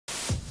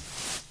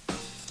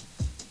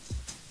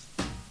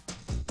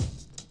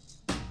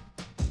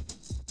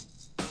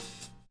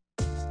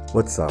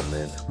What's up,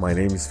 man? My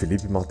name is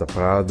Felipe Malta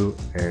Prado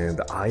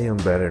and I am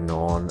better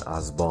known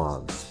as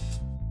Bonds.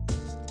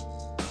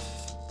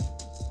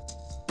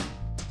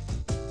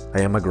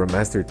 I am a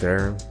Grandmaster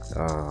Terran.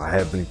 I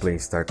have been playing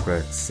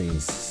StarCraft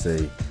since,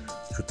 say,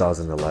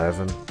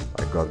 2011.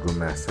 I got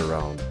Grandmaster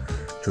around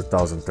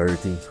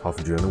 2013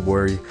 of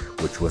January,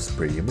 which was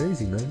pretty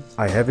amazing, man.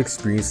 I have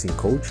experience in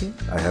coaching.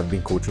 I have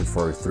been coaching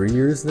for 3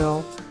 years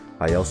now.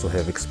 I also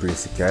have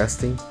experience in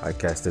casting. I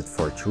casted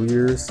for 2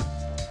 years.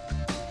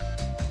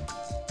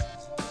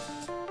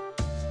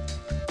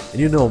 And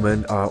you know,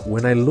 man,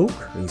 when I look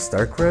in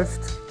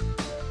StarCraft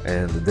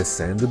and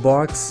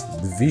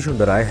TheSandbox, the vision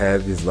that I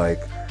have is like,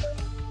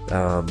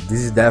 this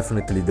is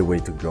definitely the way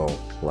to go.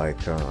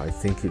 Like, I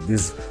think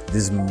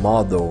this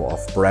model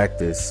of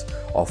practice,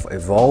 of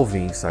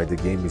evolving inside the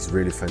game is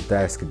really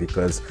fantastic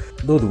because,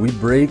 dude, we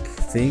break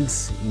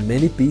things in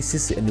many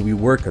pieces and we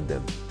work at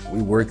them.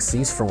 We work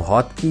things from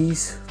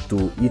hotkeys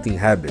to eating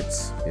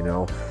habits, you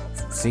know,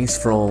 things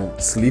from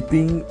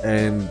sleeping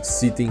and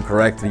sitting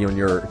correctly on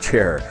your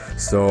chair.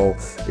 So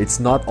it's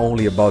not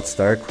only about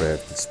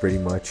StarCraft, it's pretty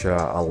much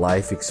a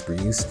life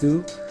experience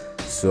too.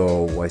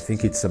 So I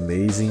think it's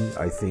amazing.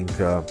 I think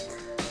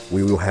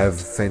we will have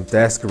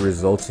fantastic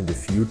results in the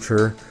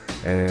future,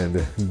 and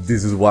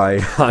this is why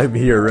I'm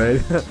here,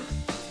 right?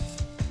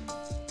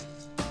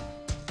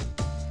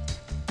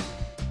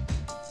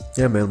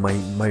 Yeah, man,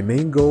 my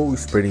main goal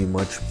is pretty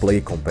much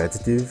play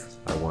competitive.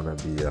 I want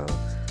to be a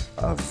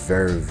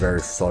very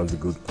solid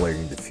good player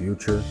in the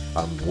future.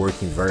 I'm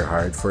working very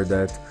hard for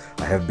that.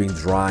 I have been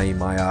drying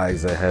my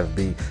eyes, I have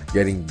been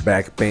getting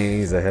back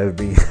pains, I have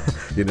been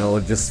you know,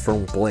 just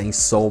from playing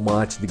so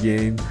much the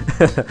game.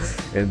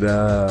 And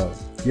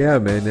yeah,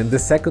 man, and the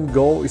second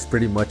goal is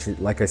pretty much,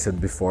 like I said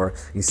before,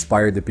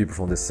 inspire the people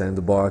from the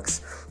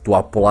sandbox to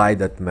apply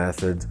that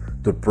method,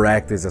 to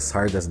practice as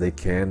hard as they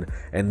can,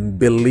 and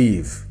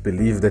believe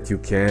that you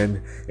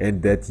can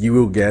and that you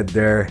will get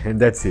there. And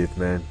that's it,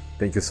 man.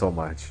 Thank you so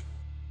much.